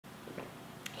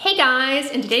Hey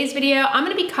guys, in today's video, I'm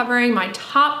going to be covering my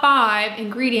top 5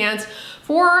 ingredients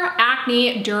for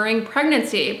acne during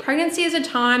pregnancy. Pregnancy is a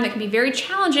time that can be very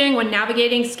challenging when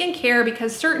navigating skincare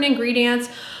because certain ingredients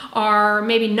are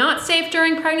maybe not safe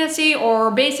during pregnancy,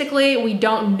 or basically we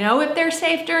don't know if they're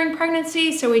safe during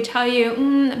pregnancy, so we tell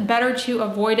you better to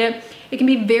avoid it. It can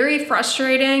be very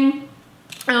frustrating.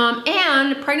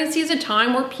 And pregnancy is a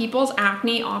time where people's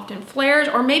acne often flares,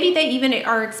 or maybe they even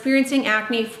are experiencing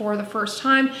acne for the first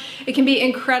time. It can be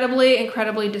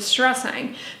incredibly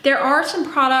distressing. There are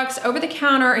some products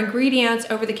over-the-counter, ingredients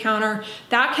over-the-counter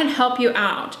that can help you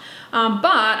out. But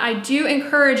I do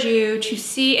encourage you to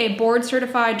see a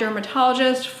board-certified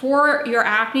dermatologist for your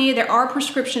acne. There are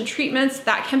prescription treatments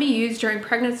that can be used during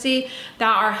pregnancy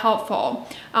that are helpful.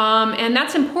 And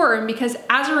that's important because,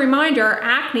 as a reminder,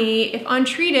 acne, if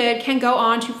untreated, can go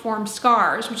on to form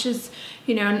scars, which is,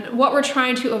 what we're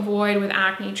trying to avoid with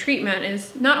acne treatment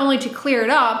is not only to clear it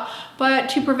up, but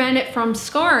to prevent it from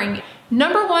scarring.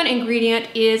 Number 1 ingredient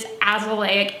is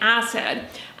azelaic acid.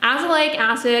 Azelaic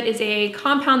acid is a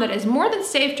compound that is more than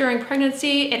safe during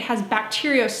pregnancy. It has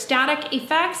bacteriostatic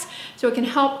effects, so it can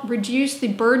help reduce the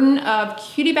burden of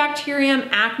Cutibacterium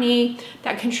acne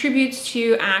that contributes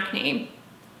to acne.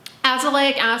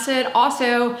 Azelaic acid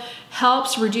also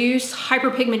helps reduce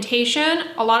hyperpigmentation.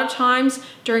 A lot of times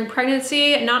during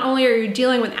pregnancy, not only are you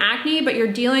dealing with acne, but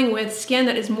you're dealing with skin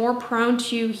that is more prone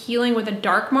to healing with a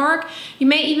dark mark. You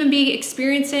may even be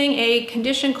experiencing a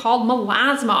condition called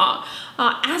melasma.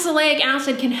 Azelaic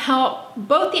acid can help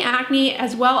both the acne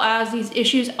as well as these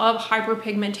issues of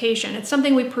hyperpigmentation. It's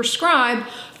something we prescribe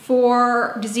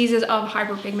for diseases of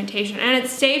hyperpigmentation, and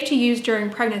it's safe to use during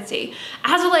pregnancy.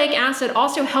 Azelaic acid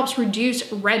also helps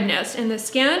reduce redness in the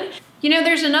skin.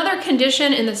 There's another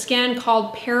condition in the skin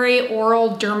called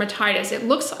perioral dermatitis. It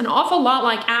looks an awful lot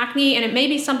like acne, and it may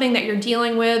be something that you're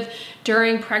dealing with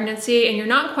during pregnancy and you're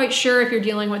not quite sure if you're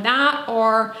dealing with that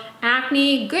or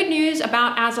acne. Good news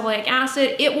about azelaic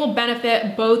acid, it will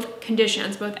benefit both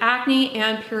conditions, both acne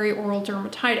and perioral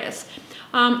dermatitis.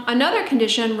 Another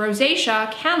condition,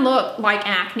 rosacea, can look like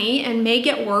acne and may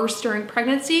get worse during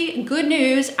pregnancy. Good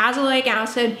news, azelaic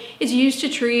acid is used to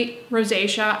treat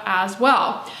rosacea as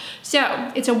well.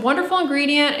 So it's a wonderful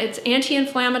ingredient, it's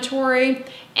anti-inflammatory,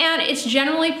 and it's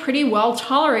generally pretty well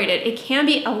tolerated. It can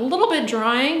be a little bit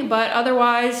drying, but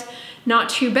otherwise not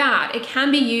too bad. It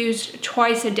can be used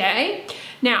twice a day.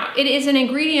 Now, it is an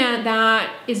ingredient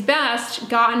that is best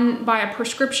gotten by a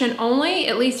prescription only,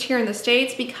 at least here in the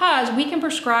States, because we can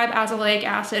prescribe azelaic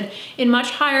acid in much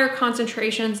higher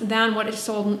concentrations than what is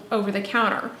sold over the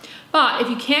counter. But if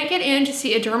you can't get in to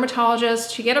see a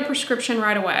dermatologist to get a prescription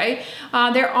right away,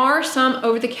 there are some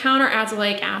over-the-counter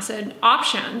azelaic acid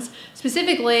options.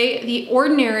 Specifically, the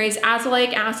Ordinary's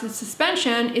azelaic acid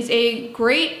suspension is a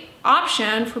great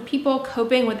option for people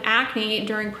coping with acne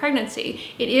during pregnancy.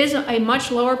 It is a much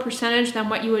lower percentage than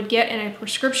what you would get in a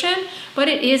prescription, but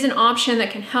it is an option that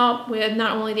can help with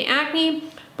not only the acne,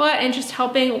 but in just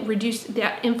helping reduce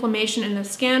that inflammation in the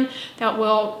skin that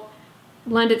will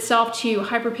lend itself to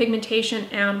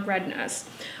hyperpigmentation and redness.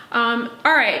 All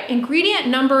right, ingredient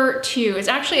number 2 is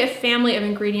actually a family of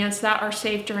ingredients that are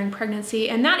safe during pregnancy,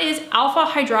 and that is alpha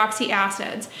hydroxy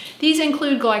acids. These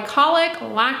include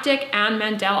glycolic, lactic, and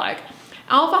mandelic.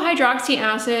 Alpha hydroxy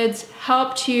acids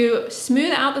help to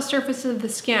smooth out the surface of the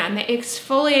skin. They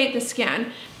exfoliate the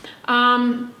skin.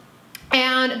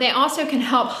 And they also can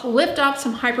help lift up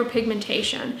some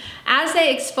hyperpigmentation. As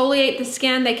they exfoliate the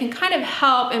skin, they can kind of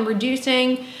help in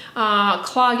reducing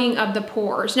clogging of the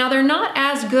pores. Now, they're not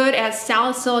as good as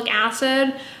salicylic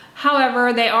acid.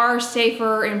 However, they are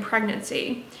safer in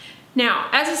pregnancy. Now,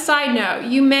 as a side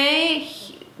note, you may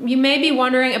be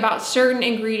wondering about certain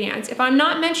ingredients. If I'm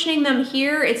not mentioning them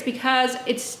here, it's because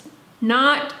it's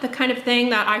not the kind of thing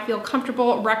that I feel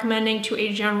comfortable recommending to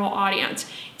a general audience.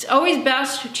 It's always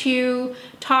best to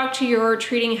talk to your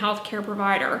treating healthcare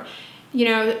provider.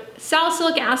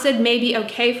 Salicylic acid may be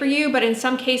okay for you, but in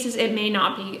some cases it may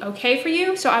not be okay for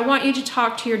you. So I want you to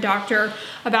talk to your doctor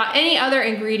about any other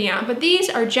ingredient, but these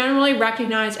are generally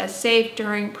recognized as safe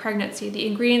during pregnancy, the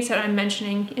ingredients that I'm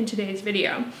mentioning in today's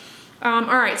video. All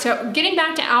right, so getting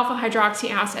back to alpha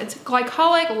hydroxy acids,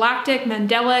 glycolic, lactic,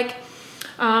 mandelic,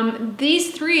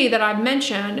 these 3 that I've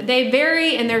mentioned, they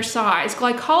vary in their size.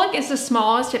 Glycolic is the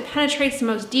smallest, it penetrates the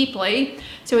most deeply,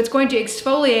 so it's going to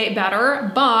exfoliate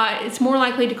better, but it's more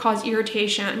likely to cause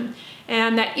irritation.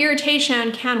 And that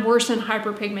irritation can worsen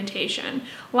hyperpigmentation.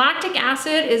 Lactic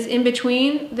acid is in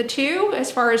between the 2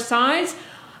 as far as size,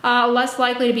 less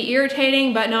likely to be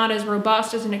irritating, but not as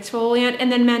robust as an exfoliant.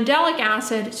 And then mandelic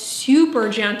acid, super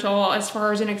gentle as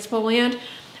far as an exfoliant.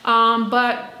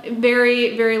 but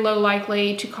very, very low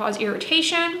likely to cause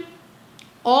irritation.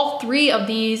 All three of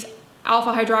these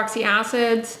alpha hydroxy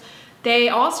acids, they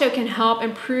also can help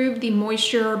improve the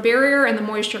moisture barrier and the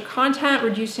moisture content,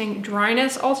 reducing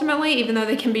dryness ultimately, even though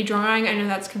they can be drying. I know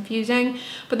that's confusing,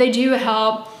 but they do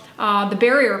help the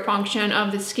barrier function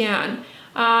of the skin.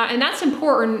 And that's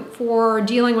important for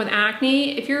dealing with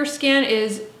acne. If your skin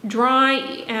is dry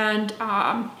and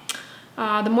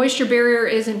the moisture barrier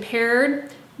is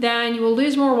impaired, then you will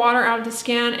lose more water out of the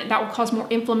skin. That will cause more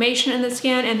inflammation in the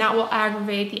skin, and that will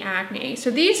aggravate the acne. So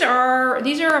these are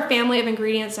a family of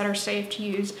ingredients that are safe to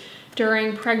use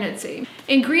during pregnancy.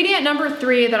 Ingredient number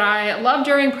 3 that I love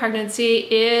during pregnancy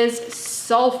is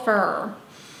sulfur.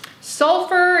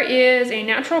 Sulfur is a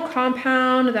natural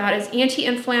compound that is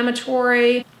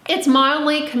anti-inflammatory. It's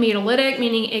mildly chemolytic,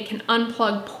 meaning it can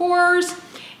unplug pores,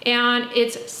 and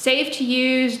it's safe to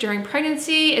use during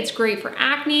pregnancy. It's great for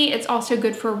acne. It's also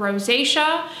good for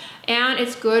rosacea, and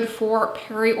it's good for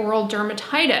perioral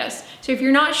dermatitis. So if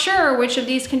you're not sure which of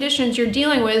these conditions you're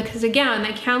dealing with, because again,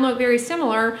 they can look very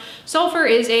similar, sulfur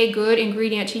is a good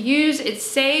ingredient to use. It's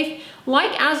safe.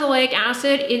 Like azelaic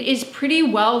acid, it is pretty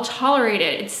well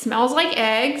tolerated. It smells like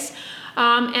eggs.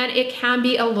 And it can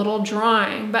be a little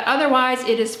drying, but otherwise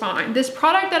it is fine. This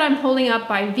product that I'm holding up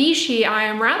by Vichy, I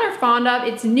am rather fond of.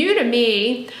 It's new to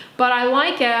me, but I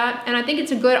like it, and I think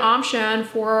it's a good option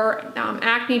for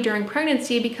acne during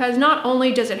pregnancy because not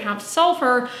only does it have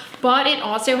sulfur, but it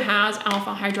also has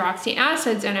alpha hydroxy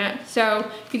acids in it. So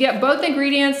if you get both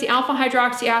ingredients, the alpha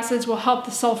hydroxy acids will help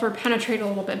the sulfur penetrate a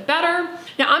little bit better.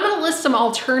 Now I'm gonna list some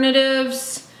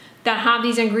alternatives that have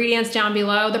these ingredients down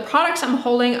below. The products I'm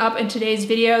holding up in today's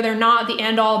video, they're not the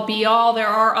end all be all. There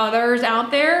are others out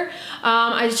there.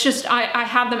 I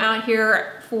have them out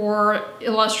here for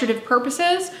illustrative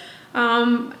purposes,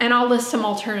 and I'll list some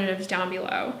alternatives down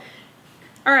below.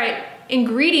 All right,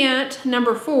 ingredient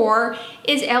number 4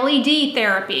 is LED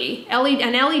therapy,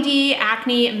 an LED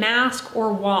acne mask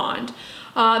or wand.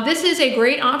 This is a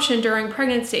great option during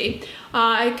pregnancy.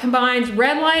 It combines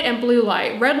red light and blue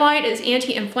light. Red light is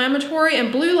anti-inflammatory, and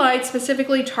blue light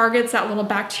specifically targets that little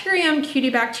bacterium,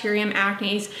 Cutibacterium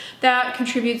acnes, that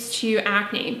contributes to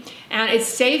acne. And it's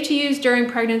safe to use during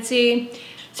pregnancy.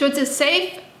 So it's a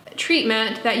safe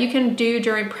treatment that you can do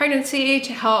during pregnancy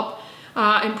to help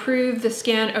improve the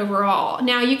skin overall.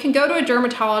 Now you can go to a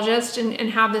dermatologist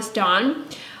and have this done.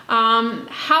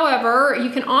 However, you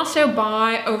can also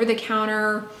buy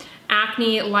over-the-counter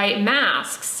acne light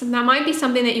masks. And that might be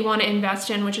something that you want to invest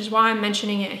in, which is why I'm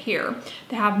mentioning it here.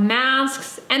 They have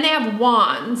masks and they have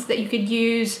wands that you could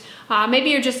use.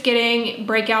 Maybe you're just getting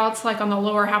breakouts like on the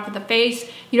lower half of the face.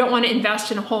 You don't want to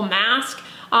invest in a whole mask.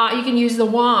 You can use the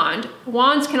wand.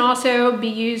 Wands can also be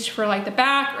used for like the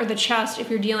back or the chest if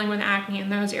you're dealing with acne in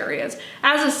those areas.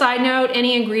 As a side note,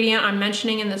 any ingredient I'm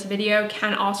mentioning in this video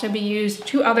can also be used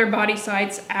to other body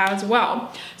sites as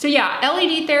well. So yeah,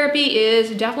 LED therapy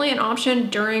is definitely an option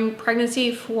during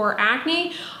pregnancy for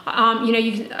acne. You know,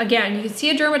 you can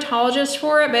see a dermatologist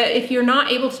for it, but if you're not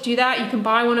able to do that, you can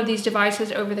buy one of these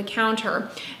devices over the counter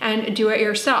and do it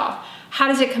yourself. How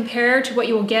does it compare to what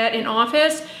you will get in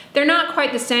office? They're not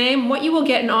quite the same. What you will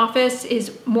get in office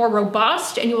is more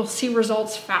robust and you will see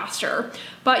results faster.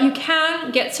 But you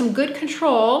can get some good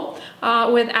control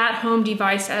with at-home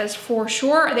devices for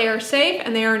sure. They are safe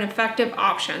and they are an effective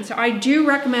option. So I do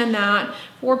recommend that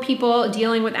for people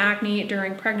dealing with acne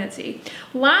during pregnancy.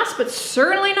 Last but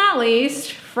certainly not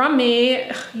least, from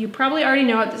me, you probably already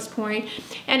know at this point,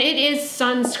 and it is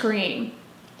sunscreen.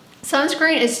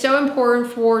 Sunscreen is so important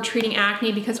for treating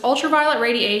acne because ultraviolet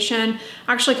radiation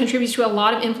actually contributes to a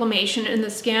lot of inflammation in the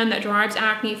skin that drives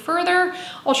acne further.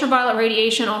 Ultraviolet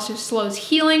radiation also slows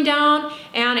healing down,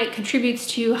 and it contributes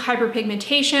to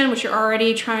hyperpigmentation, which you're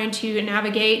already trying to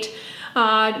navigate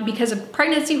because of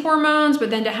pregnancy hormones, but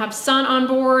then to have sun on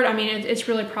board, I mean, it's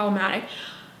really problematic.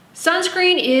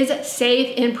 Sunscreen is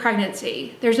safe in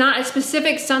pregnancy. There's not a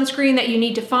specific sunscreen that you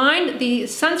need to find. The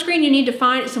sunscreen you need to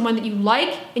find is the one that you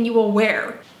like and you will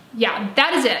wear. Yeah,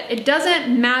 that is it. It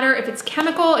doesn't matter if it's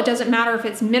chemical, it doesn't matter if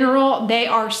it's mineral, they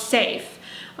are safe.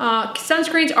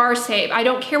 Sunscreens are safe. I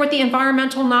don't care what the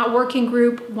environmental not working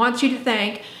group wants you to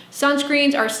think.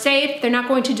 Sunscreens are safe. They're not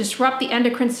going to disrupt the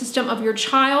endocrine system of your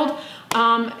child.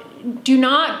 Do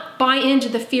not buy into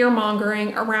the fear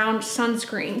mongering around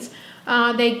sunscreens.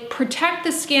 They protect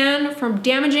the skin from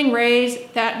damaging rays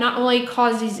that not only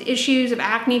cause these issues of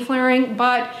acne flaring,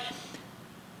 but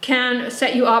can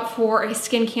set you up for a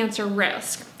skin cancer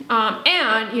risk.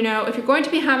 And, you know, if you're going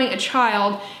to be having a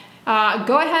child,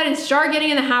 go ahead and start getting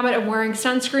in the habit of wearing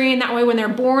sunscreen. That way when they're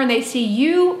born, they see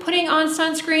you putting on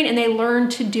sunscreen and they learn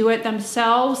to do it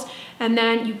themselves. And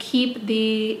then you keep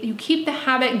the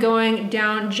habit going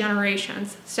down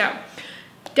generations. So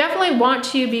definitely want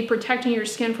to be protecting your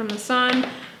skin from the sun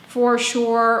for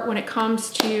sure when it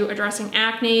comes to addressing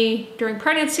acne during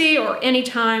pregnancy or any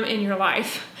time in your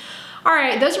life. All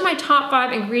right, those are my top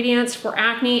 5 ingredients for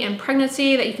acne and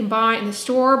pregnancy that you can buy in the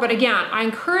store. But again, I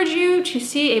encourage you to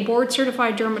see a board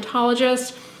certified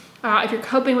dermatologist if you're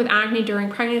coping with acne during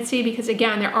pregnancy, because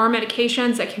again, there are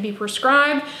medications that can be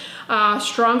prescribed,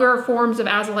 stronger forms of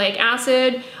azelaic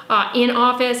acid,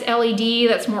 in-office LED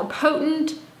that's more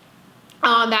potent,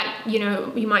 that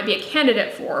you might be a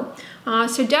candidate for.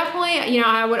 So definitely,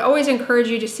 I would always encourage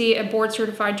you to see a board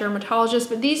certified dermatologist,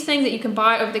 but these things that you can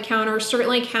buy over the counter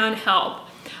certainly can help.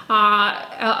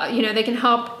 They can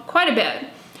help quite a bit.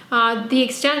 The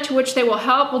extent to which they will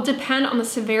help will depend on the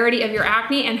severity of your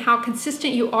acne and how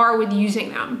consistent you are with using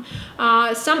them.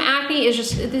 Some acne is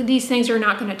just, these things are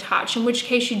not going to touch, in which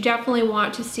case you definitely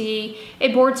want to see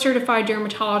a board certified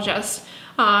dermatologist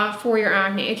for your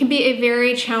acne. It can be a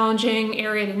very challenging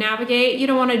area to navigate. You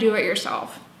don't want to do it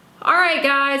yourself. All right,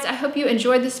 guys, I hope you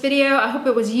enjoyed this video. I hope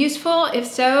it was useful. If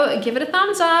so, give it a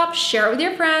thumbs up, share it with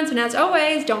your friends, and as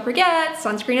always, don't forget,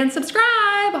 sunscreen and subscribe.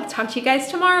 I'll talk to you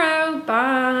guys tomorrow.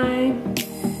 Bye.